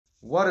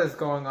What is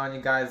going on, you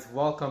guys?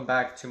 Welcome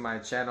back to my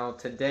channel.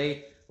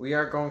 Today we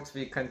are going to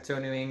be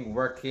continuing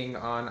working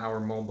on our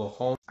mobile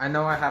home. I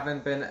know I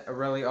haven't been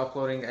really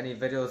uploading any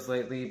videos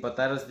lately, but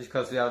that is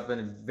because we have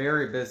been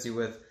very busy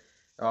with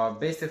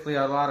basically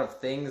a lot of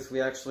things.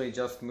 We actually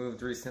just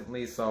moved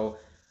recently, so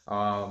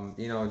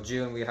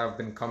June we have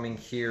been coming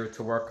here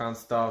to work on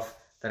stuff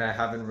that I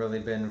haven't really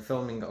been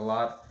filming a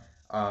lot.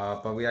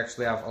 But we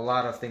actually have a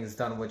lot of things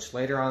done, which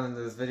later on in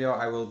this video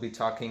I will be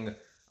talking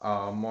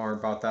more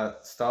about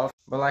that stuff.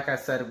 But like I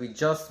said, we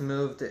just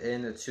moved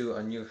into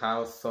a new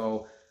house,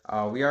 so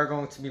we are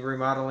going to be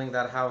remodeling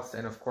that house,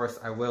 and of course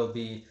I will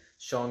be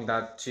showing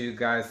that to you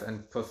guys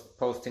and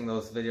posting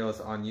those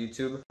videos on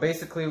YouTube.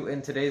 Basically,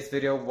 in today's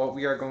video, what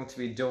we are going to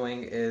be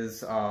doing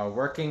is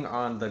working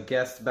on the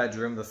guest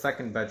bedroom, the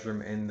second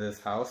bedroom in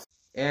this house,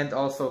 and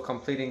also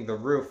completing the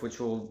roof, which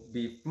will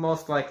be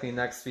most likely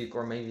next week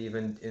or maybe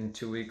even in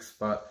 2 weeks.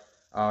 But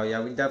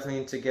yeah, we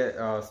definitely need to get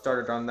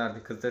started on that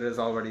because it is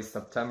already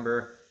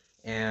September,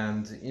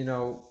 and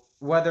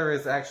weather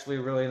is actually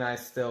really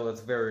nice still.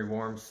 It's very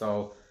warm,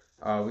 so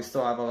we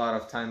still have a lot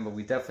of time, but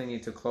we definitely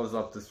need to close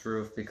up this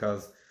roof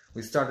because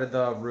we started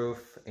the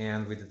roof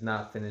and we did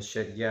not finish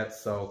it yet.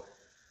 So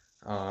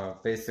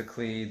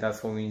basically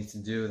that's what we need to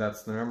do.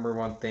 That's the number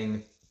one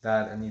thing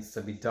that needs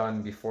to be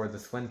done before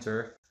this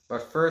winter.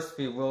 But first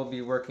we will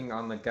be working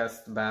on the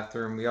guest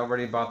bathroom. We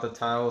already bought the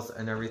tiles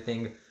and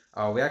everything.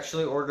 We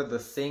actually ordered the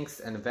sinks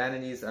and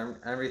vanities and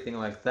everything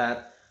like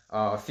that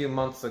a few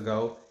months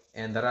ago,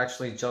 and that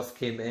actually just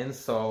came in.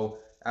 So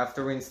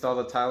after we install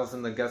the tiles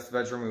in the guest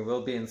bedroom, we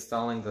will be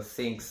installing the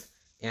sinks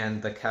and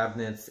the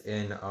cabinets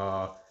in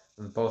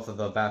both of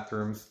the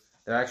bathrooms.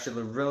 They're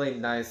actually really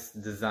nice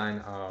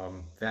design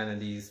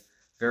vanities,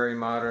 very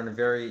modern,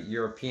 very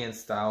European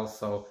style.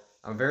 So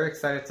I'm very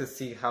excited to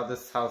see how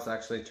this house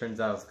actually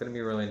turns out. It's going to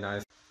be really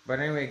nice. But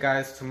anyway,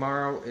 guys,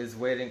 tomorrow is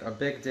waiting a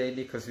big day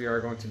because we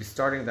are going to be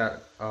starting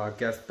that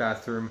guest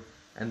bathroom,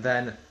 and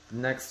then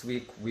next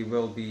week we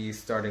will be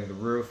starting the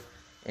roof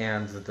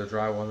and the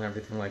drywall and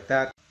everything like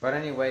that. But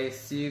anyway,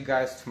 see you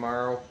guys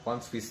tomorrow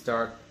once we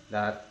start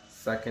that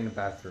second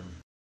bathroom.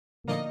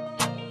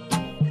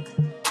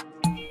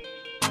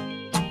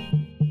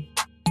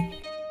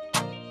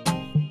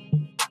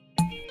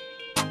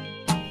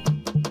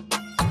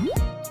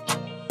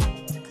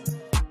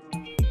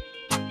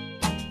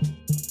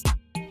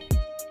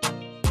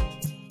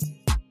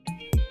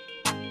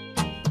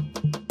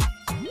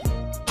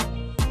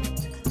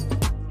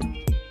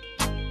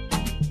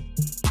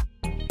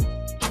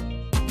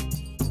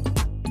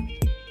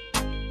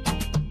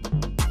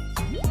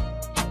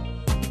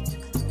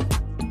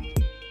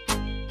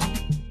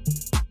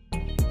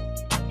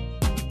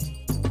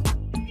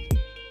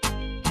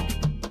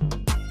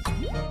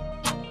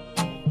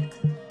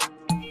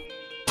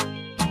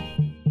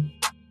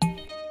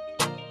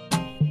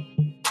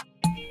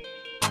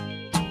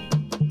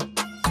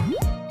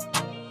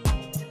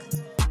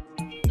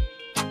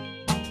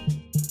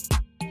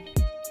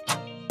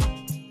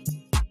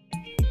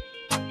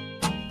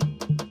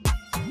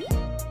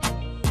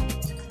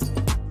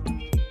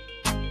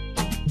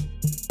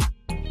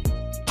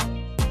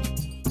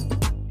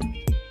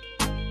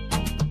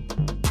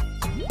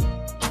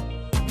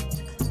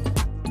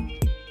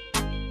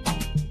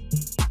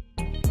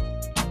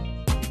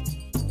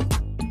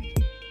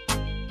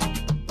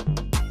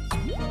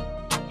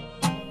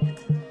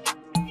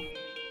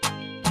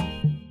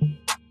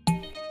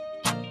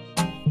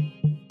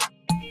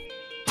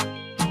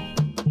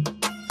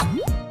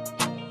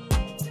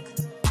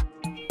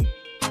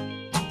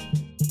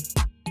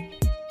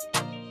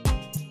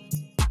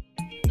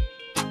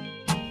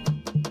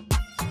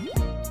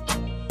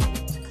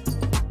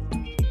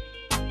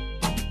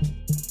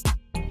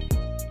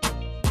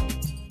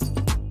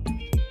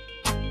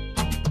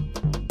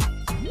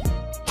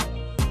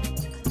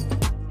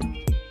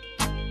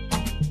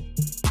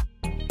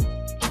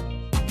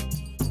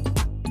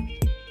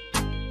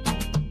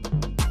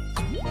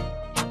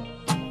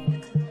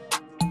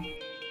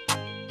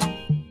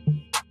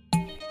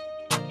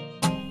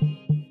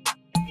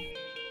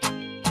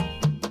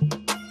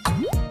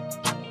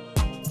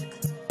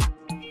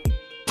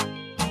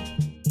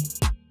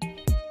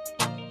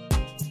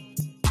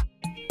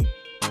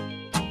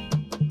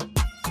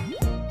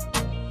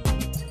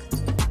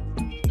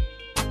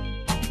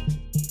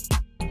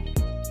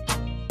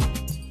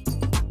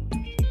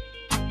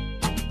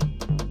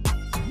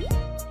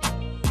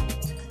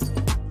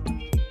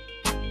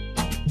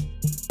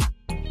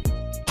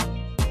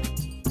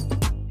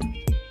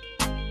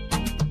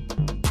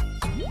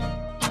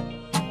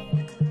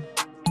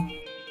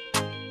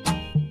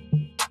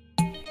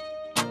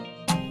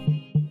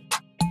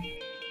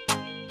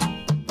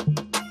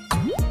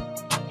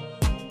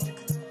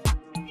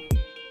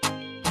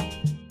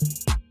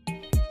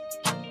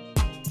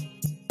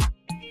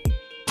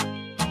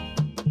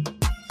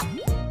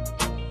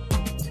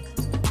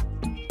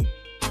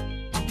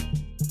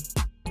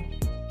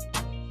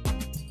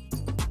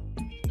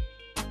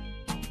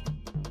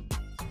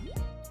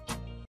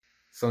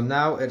 So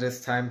now it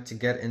is time to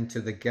get into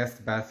the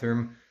guest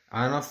bathroom.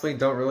 I honestly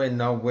don't really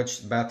know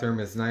which bathroom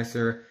is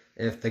nicer,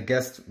 if the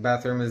guest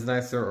bathroom is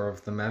nicer or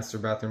if the master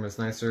bathroom is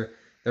nicer.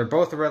 They're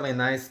both really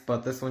nice,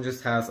 but this one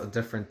just has a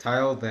different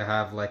tile. They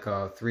have like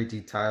a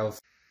 3D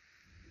tiles.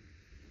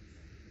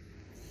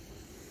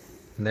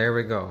 There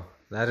we go.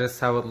 That is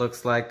how it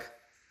looks like.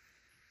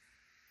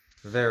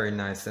 Very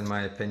nice in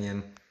my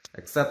opinion.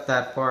 Except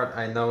that part,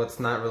 I know it's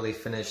not really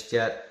finished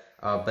yet,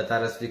 but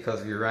that is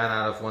because we ran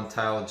out of one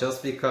tile.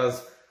 Just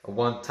because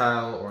one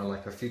tile or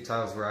like a few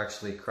tiles were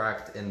actually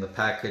cracked in the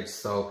package,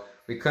 so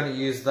we couldn't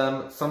use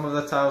them. Some of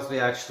the tiles we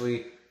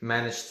actually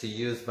managed to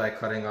use by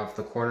cutting off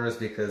the corners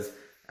because,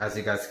 as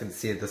you guys can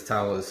see, this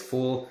tile is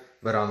full,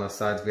 but on the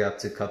sides we had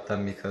to cut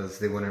them because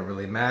they wouldn't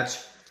really match.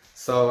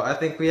 So I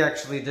think we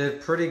actually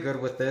did pretty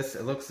good with this.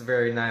 It looks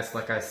very nice,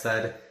 like I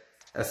said,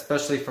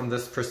 especially from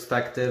this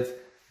perspective.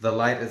 The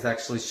light is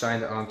actually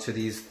shined onto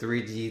these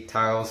 3D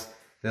tiles.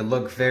 They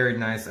look very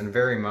nice and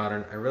very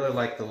modern. I really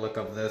like the look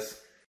of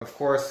this. Of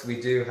course, we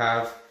do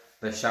have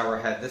the shower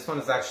head. This one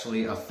is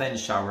actually a thin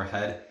shower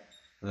head.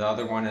 The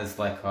other one is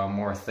like a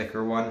more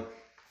thicker one.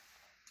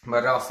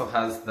 But it also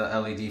has the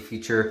LED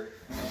feature.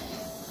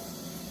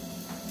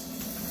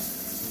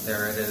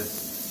 There it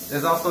is.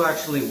 It's also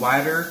actually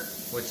wider,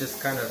 which is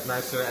kind of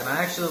nicer. And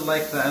I actually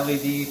like the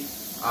LED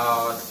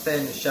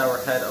thin shower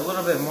head a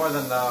little bit more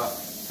than the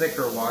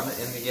thicker one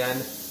in the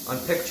end. On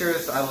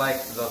pictures, I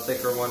like the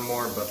thicker one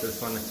more, but this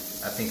one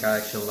I think I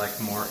actually like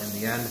more in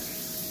the end.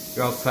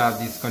 You also have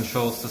these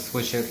controls to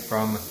switch it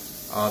from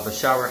the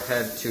shower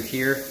head to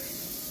here.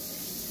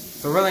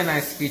 So really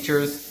nice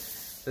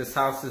features. This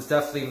house is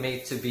definitely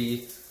made to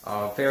be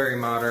very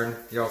modern.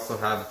 You also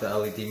have the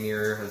LED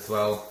mirror as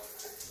well.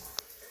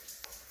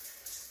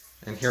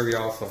 And here we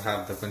also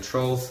have the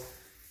controls.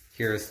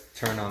 Here's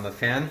turn on the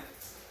fan.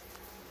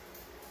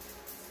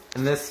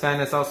 And this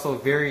fan is also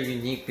very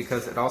unique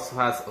because it also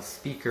has a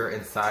speaker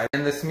inside.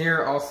 And this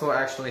mirror also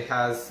actually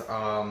has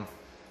a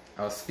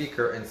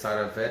speaker inside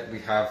of it. We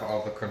have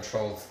all the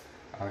controls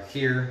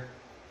here.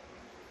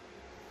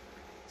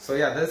 So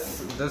yeah,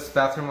 this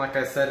bathroom, like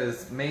I said,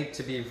 is made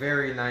to be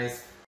very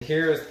nice.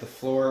 Here is the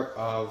floor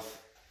of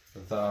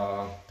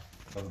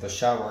the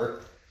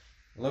shower.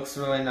 It looks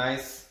really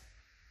nice.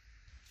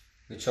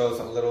 We chose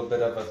a little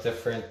bit of a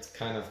different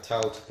kind of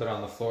towel to put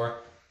on the floor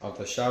of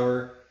the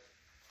shower.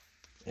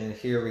 And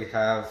here we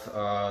have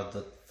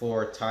the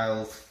floor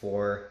tiles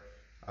for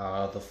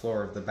the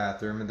floor of the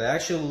bathroom. And they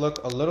actually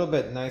look a little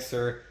bit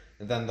nicer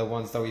than the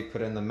ones that we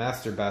put in the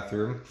master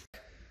bathroom.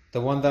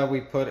 The one that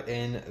we put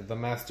in the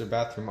master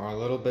bathroom are a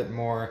little bit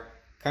more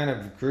kind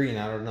of green.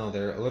 I don't know,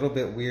 they're a little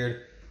bit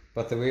weird,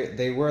 but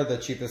they were the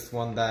cheapest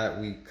one that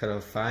we could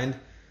have found.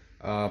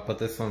 But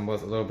this one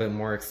was a little bit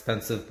more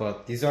expensive,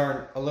 but these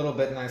are a little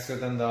bit nicer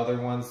than the other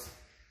ones.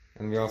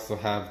 And we also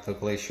have the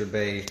Glacier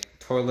Bay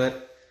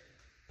toilet.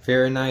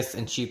 Very nice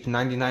and cheap,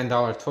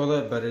 $99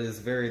 toilet, but it is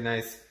very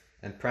nice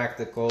and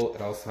practical.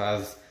 It also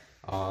has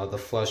the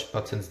flush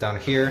buttons down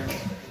here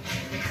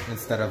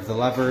instead of the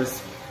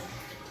levers.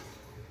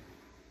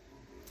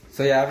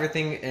 So yeah,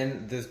 everything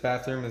in this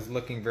bathroom is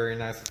looking very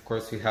nice. Of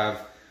course, we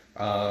have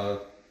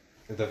the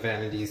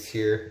vanities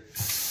here.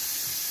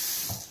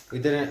 We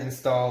didn't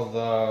install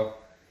the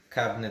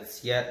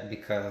cabinets yet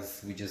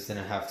because we just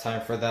didn't have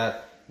time for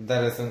that.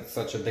 That isn't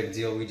such a big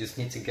deal. We just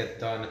need to get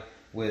done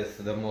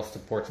with the most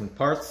important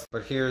parts.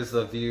 But here's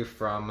the view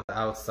from the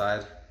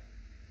outside.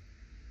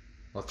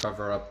 We'll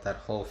cover up that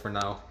hole for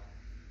now.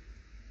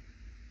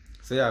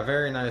 So yeah,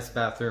 very nice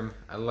bathroom.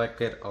 I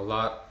like it a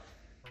lot.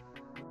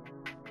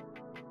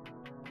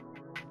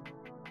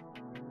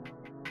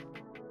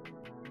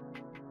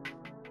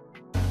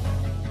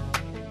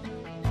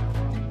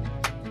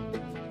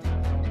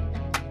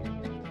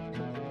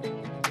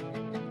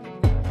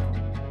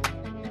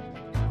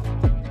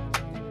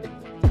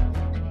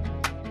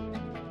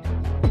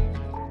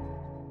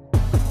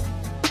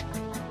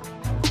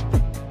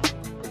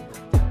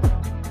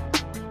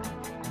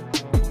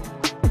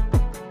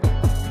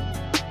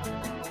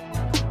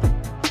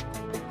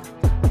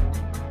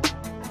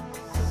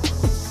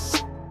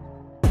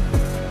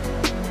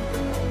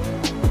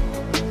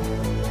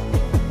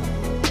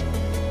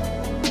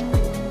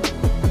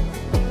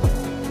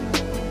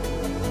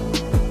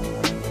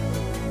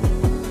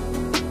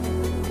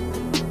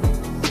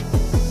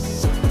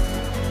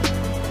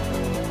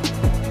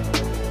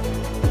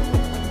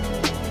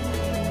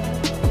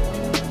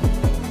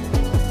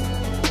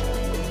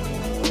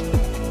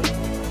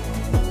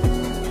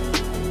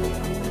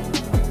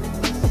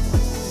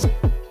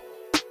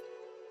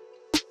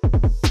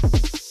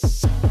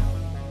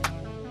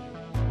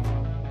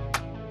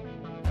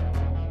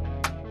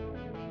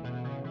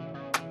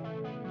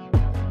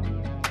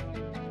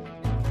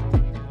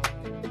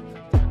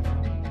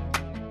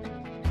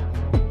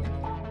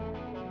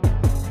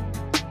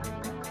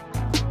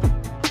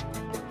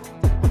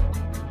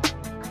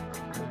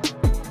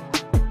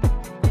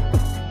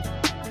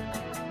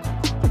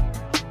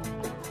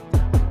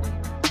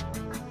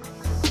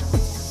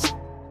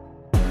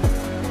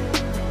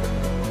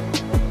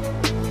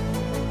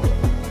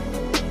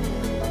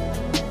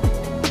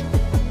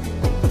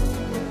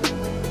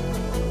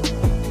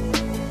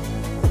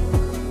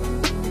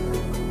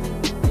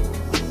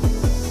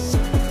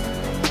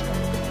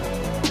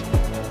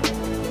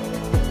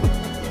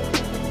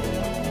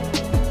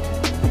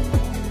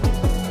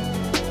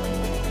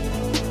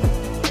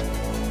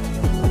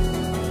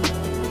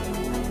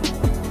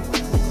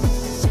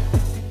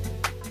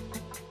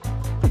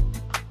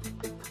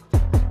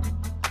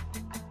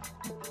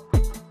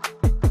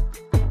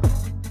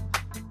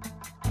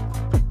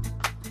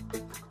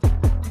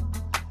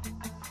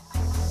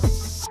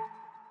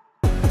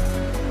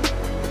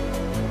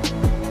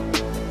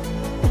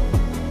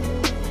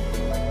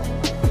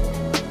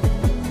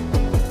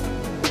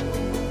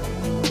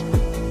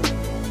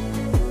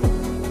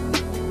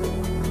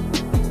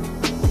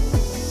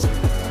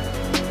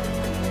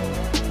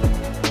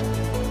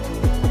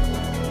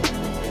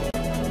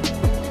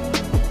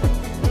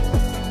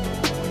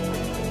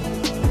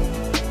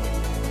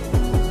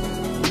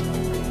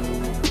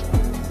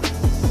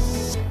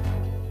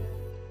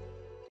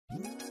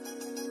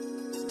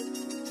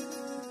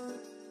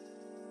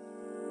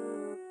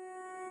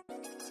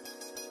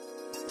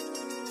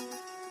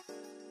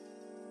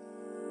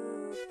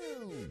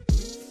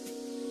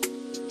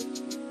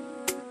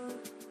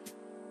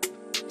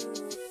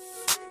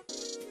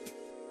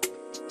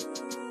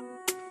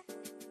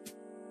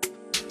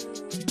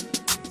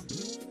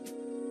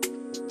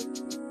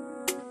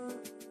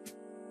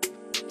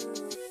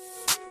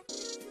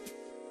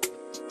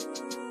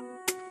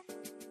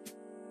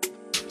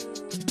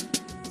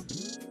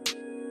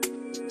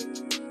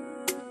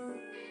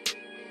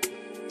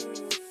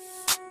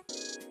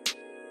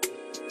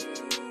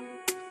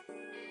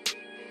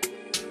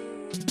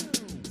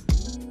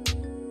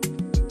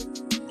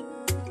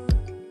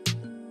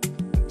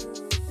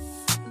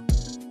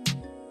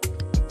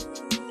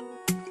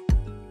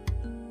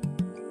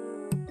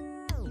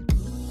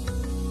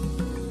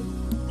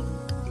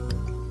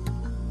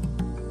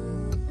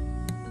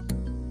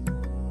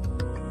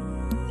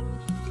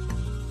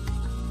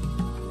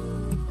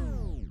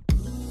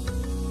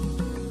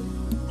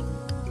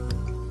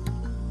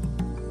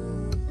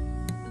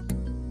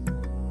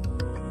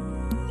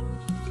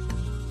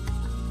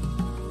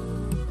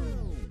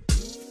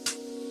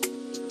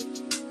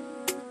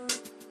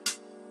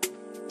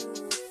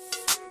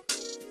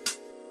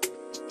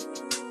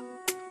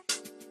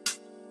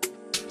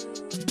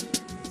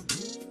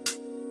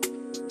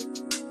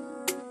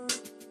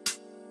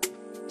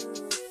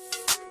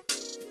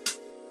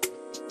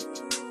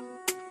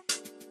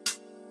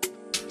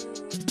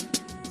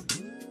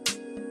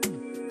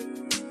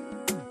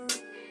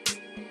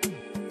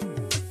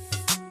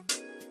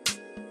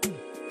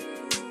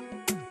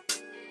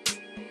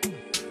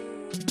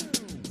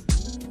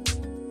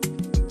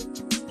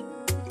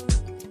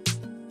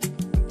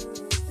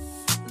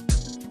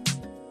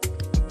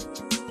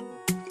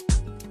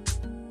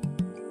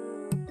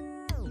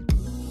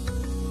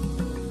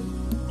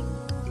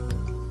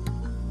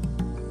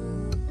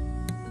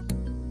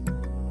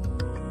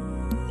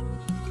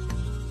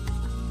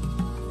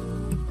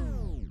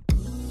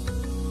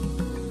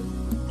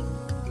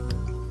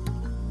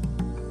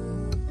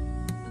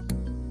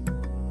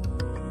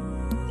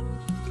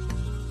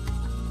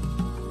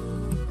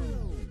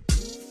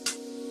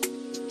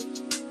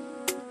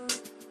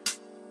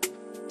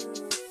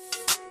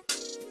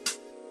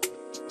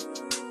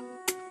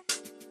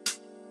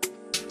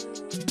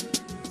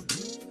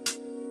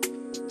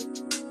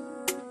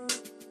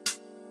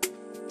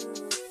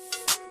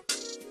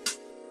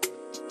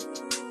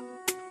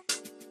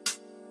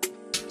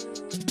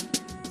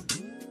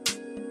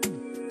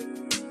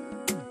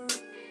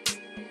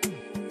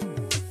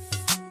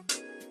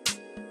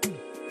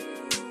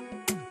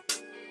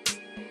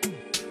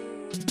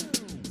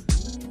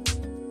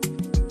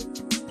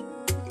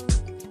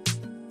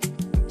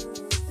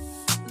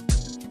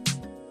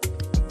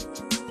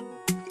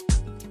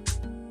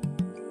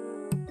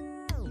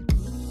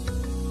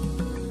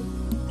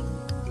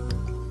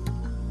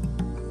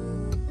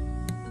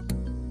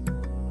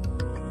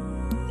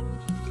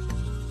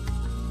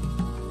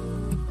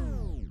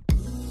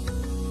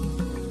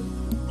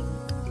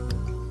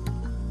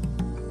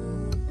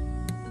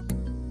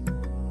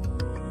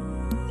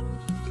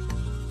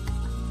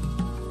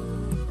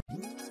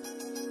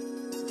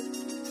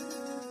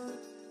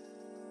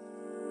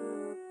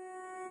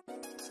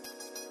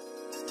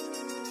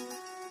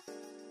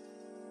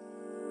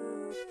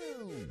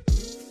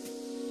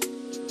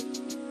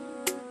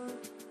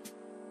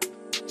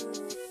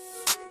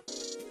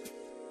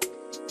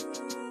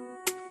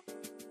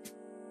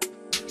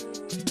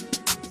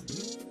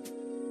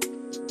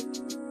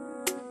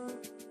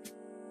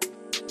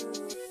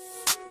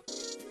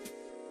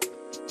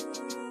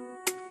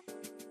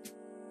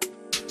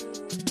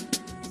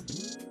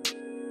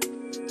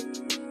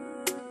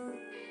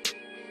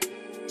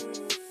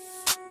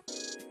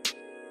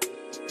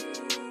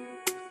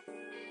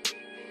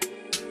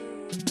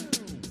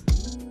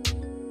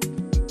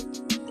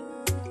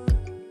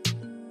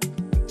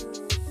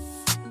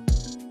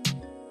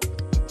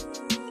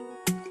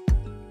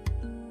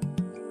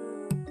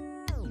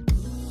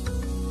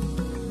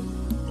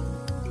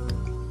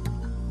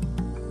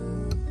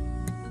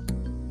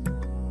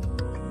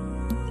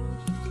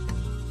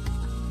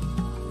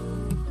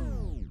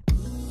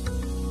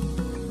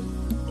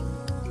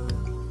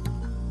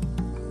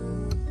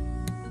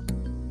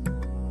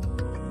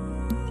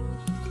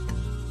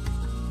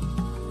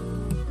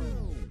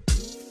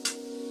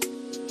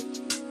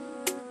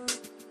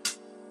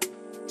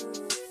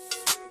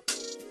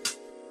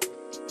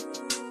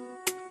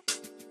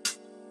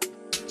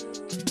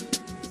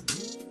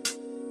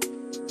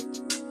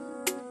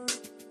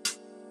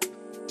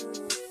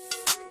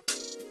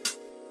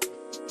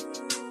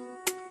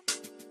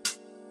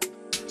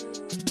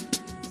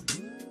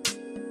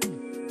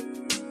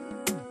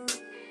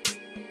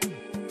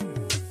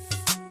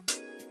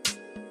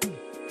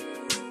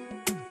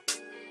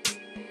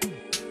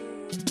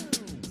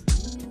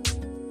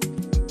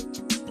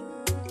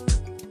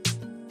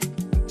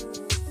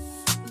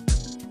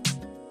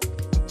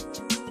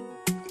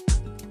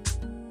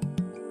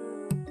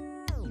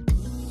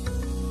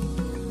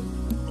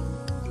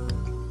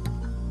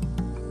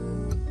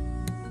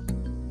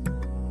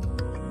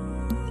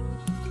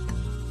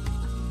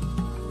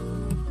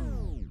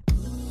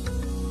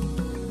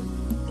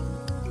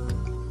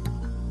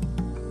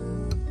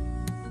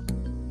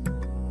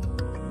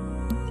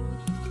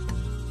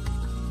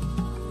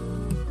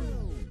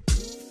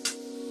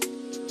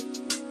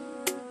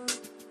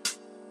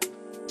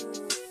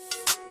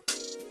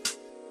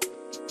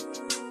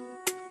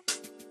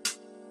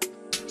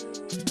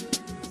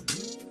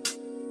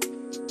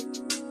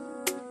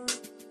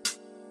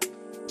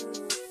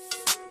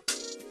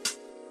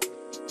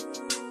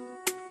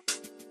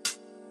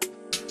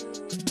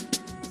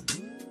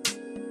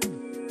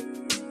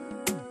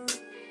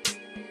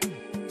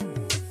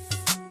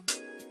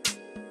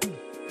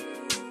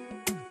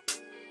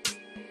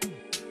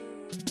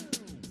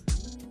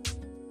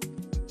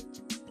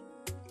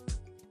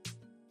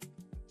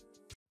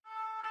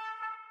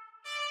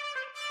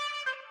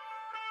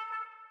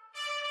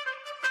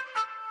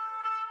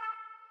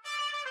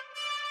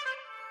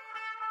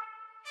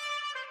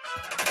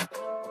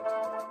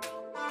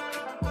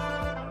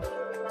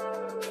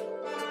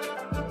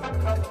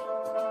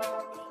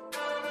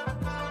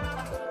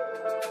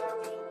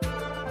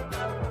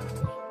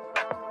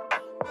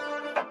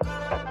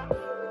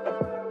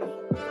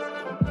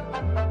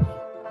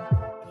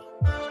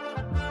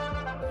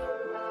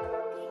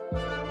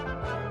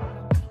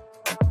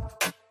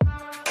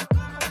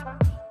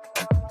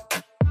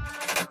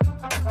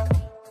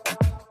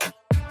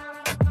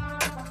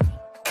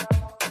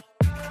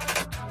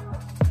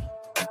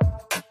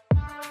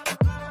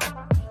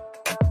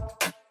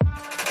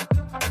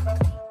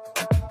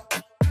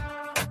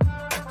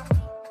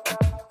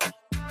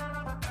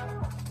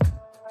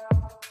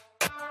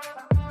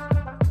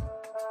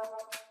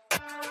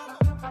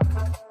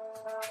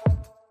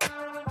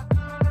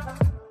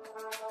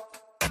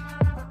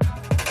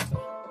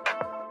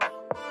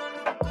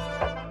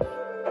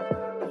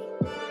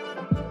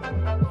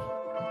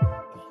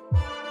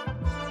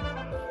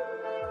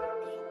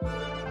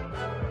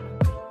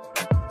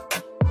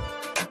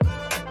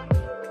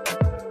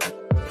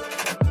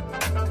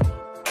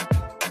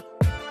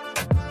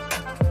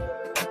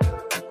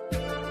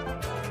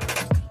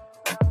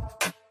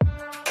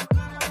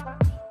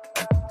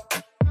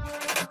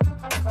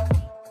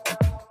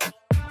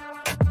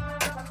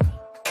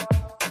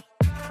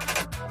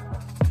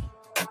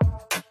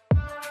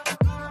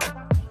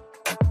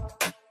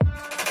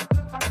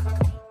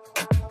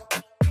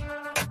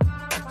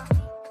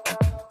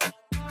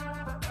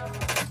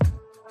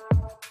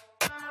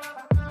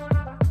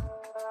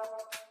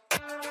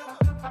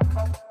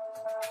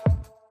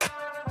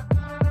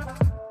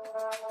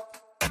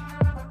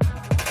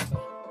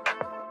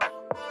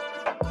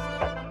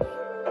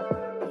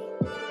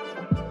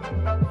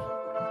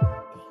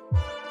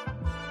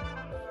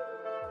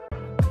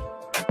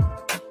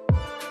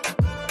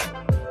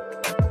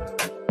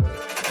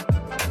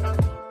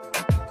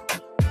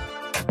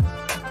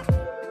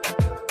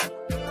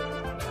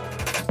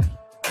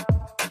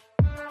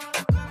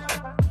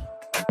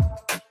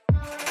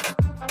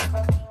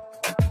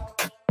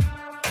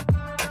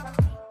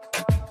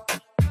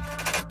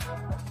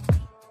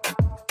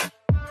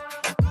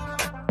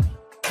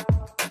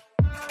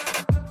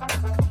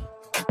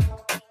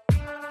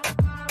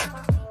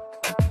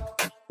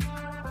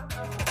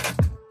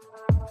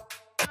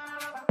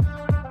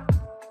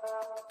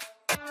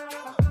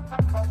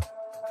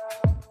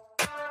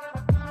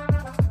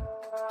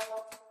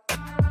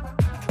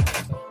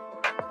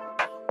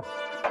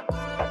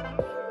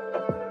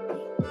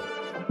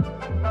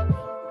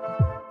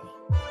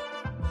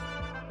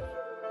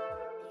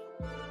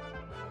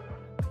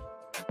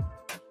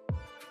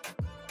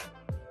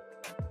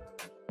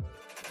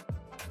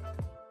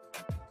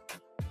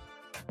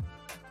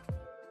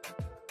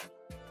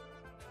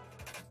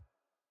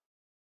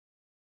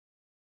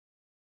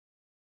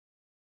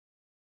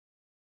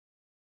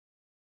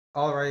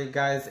 Alright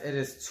guys, it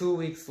is 2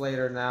 weeks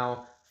later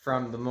now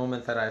from the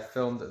moment that I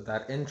filmed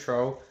that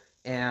intro,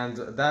 and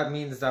that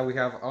means that we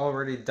have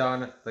already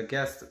done the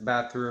guest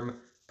bathroom,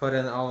 put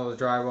in all of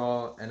the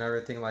drywall and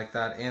everything like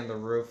that, and the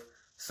roof.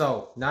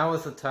 So now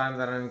is the time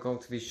that I'm going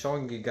to be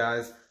showing you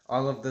guys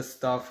all of this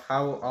stuff,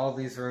 how all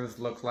these rooms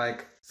look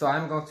like. So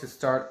I'm going to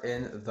start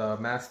in the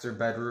master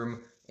bedroom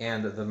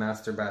and the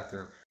master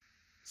bathroom.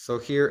 So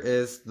here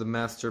is the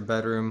master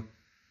bedroom.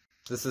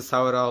 This is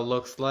how it all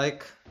looks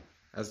like.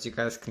 As you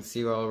guys can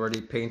see, we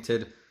already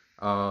painted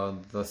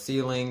the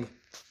ceiling,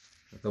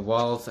 the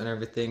walls and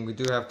everything. We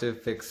do have to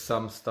fix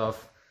some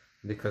stuff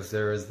because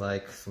there is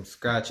like some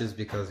scratches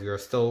because we are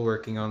still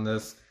working on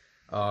this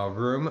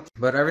room.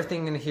 But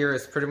everything in here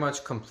is pretty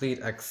much complete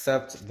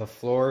except the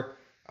floor.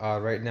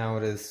 Right now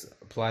it is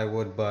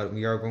plywood, but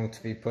we are going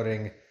to be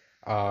putting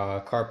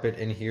carpet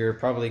in here,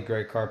 probably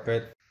gray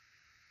carpet.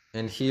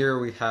 And here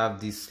we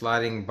have these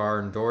sliding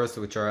barn doors,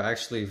 which are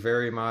actually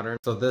very modern.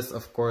 So this,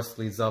 of course,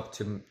 leads up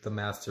to the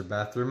master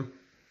bathroom,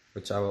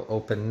 which I will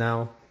open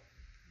now.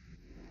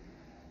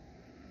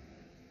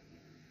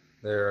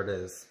 There it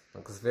is.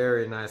 Looks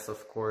very nice,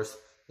 of course.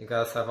 You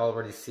guys have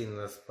already seen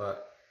this,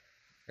 but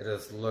it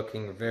is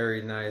looking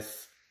very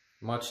nice.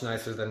 Much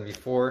nicer than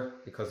before,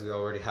 because we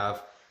already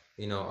have,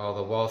 you know, all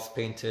the walls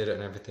painted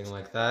and everything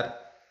like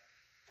that.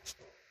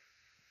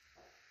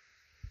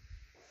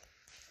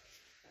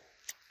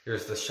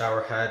 Here's the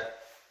shower head,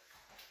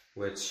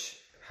 which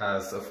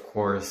has, of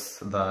course,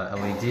 the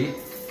LED.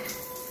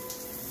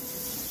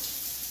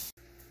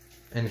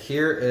 And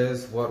here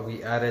is what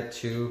we added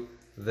to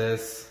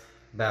this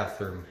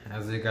bathroom.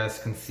 As you guys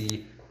can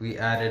see, we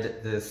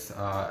added this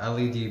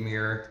LED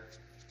mirror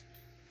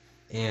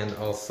and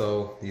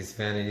also these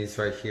vanities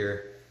right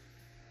here.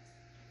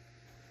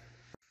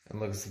 It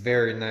looks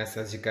very nice.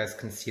 As you guys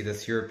can see,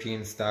 this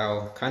European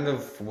style, kind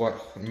of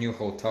what new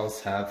hotels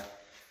have.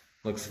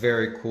 Looks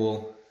very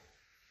cool.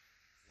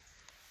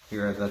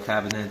 Here are the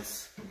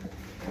cabinets,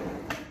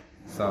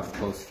 soft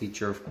close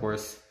feature, of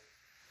course.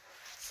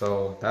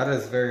 So that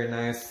is very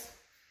nice.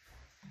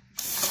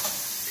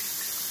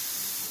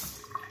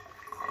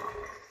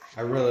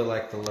 I really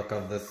like the look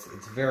of this.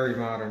 It's very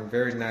modern,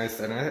 very nice,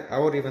 and I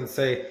would even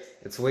say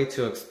it's way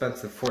too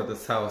expensive for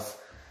this house,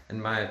 in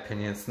my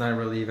opinion. It's not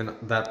really even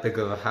that big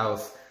of a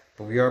house,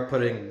 but we are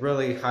putting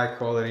really high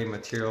quality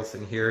materials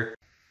in here.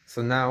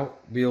 So now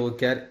we will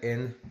get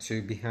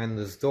into behind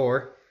this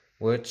door,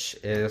 which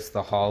is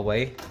the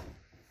hallway.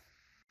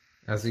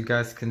 As you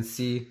guys can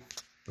see,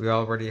 we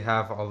already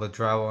have all the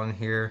drywall in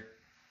here.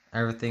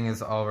 Everything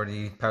is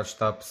already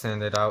patched up,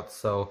 sanded out,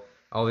 so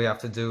all we have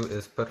to do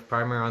is put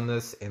primer on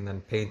this and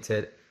then paint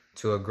it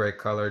to a gray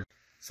color.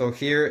 So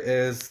here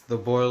is the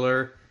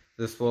boiler.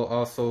 This will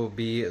also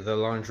be the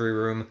laundry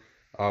room.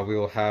 We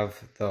will have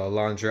the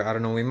laundry. I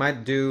don't know, we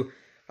might do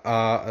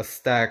a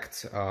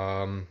stacked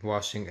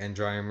washing and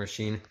drying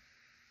machine.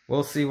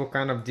 We'll see what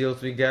kind of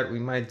deals we get. We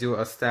might do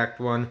a stacked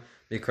one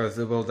because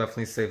it will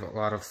definitely save a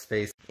lot of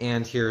space.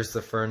 And here's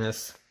the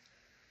furnace.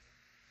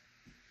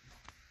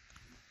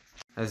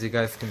 As you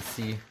guys can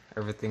see,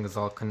 everything is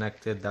all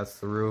connected. That's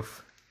the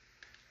roof.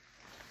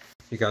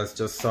 You guys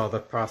just saw the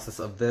process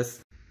of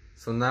this.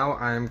 So now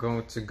I am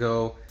going to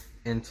go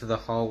into the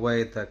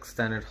hallway, the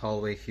extended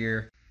hallway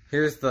here.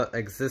 Here's the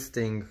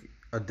existing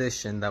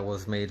addition that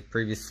was made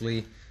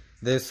previously.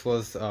 This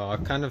was a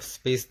kind of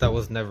space that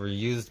was never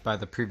used by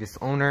the previous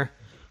owner.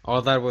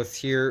 All that was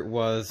here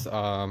was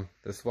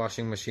this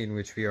washing machine,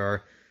 which we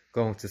are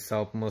going to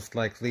sell most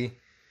likely.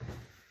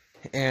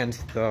 And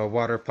the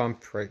water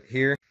pump right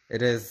here.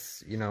 It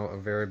is, you know, a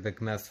very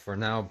big mess for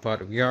now,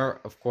 but we are,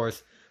 of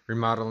course,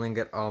 remodeling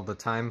it all the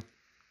time.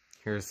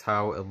 Here's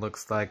how it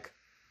looks like.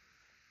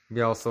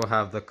 We also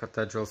have the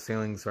cathedral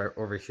ceilings right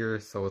over here,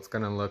 so it's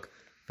gonna look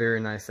very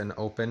nice and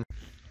open.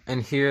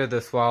 And here,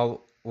 this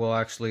wall will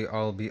actually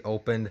all be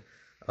opened,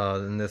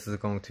 and this is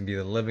going to be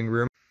the living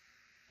room.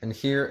 And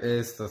here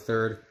is the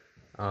third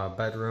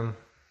bedroom.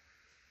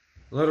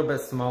 A little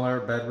bit smaller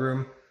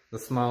bedroom, the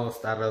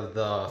smallest out of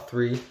the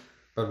three,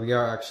 but we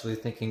are actually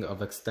thinking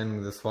of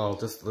extending this wall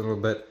just a little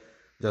bit,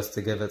 just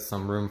to give it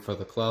some room for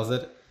the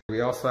closet.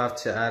 We also have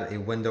to add a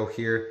window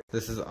here.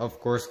 This is, of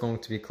course, going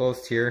to be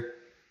closed here.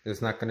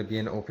 There's not going to be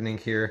an opening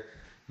here.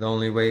 The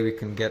only way we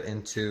can get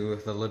into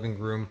the living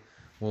room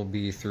will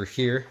be through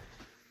here.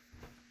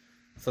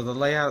 So the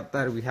layout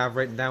that we have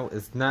right now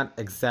is not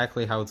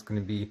exactly how it's going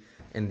to be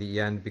in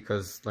the end,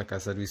 because like I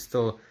said, we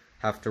still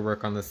have to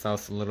work on this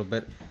house a little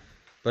bit.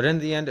 But in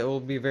the end, it will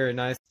be very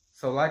nice.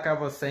 So like I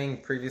was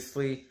saying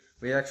previously,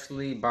 we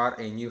actually bought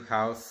a new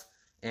house,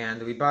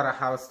 and we bought a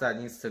house that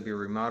needs to be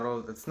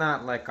remodeled. It's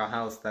not like a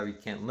house that we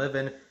can't live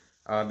in,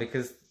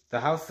 because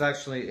the house is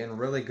actually in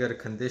really good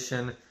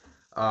condition.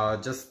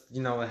 Just,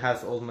 you know, it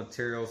has old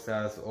materials, it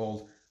has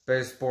old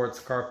baseboards,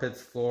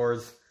 carpets,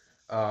 floors,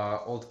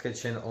 old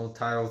kitchen, old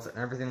tiles, and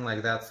everything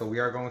like that. So we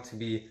are going to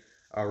be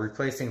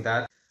replacing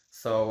that.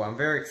 So I'm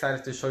very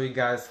excited to show you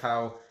guys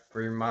how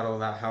we remodel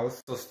that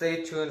house. So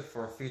stay tuned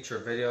for future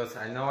videos.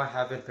 I know I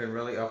haven't been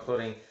really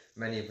uploading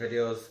many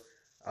videos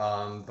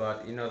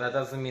But you know, that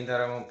doesn't mean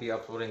that I won't be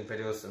uploading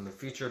videos in the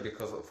future,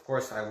 because of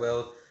course I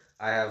will.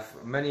 I have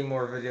many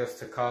more videos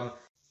to come,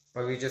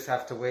 but we just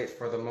have to wait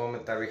for the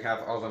moment that we have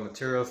all the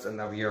materials and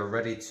that we are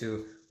ready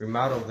to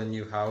remodel the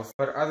new house.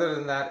 But other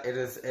than that, it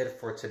is it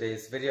for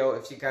today's video.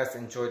 If you guys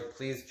enjoyed,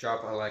 please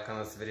drop a like on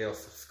this video,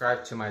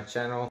 subscribe to my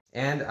channel,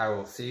 and I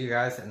will see you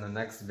guys in the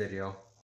next video.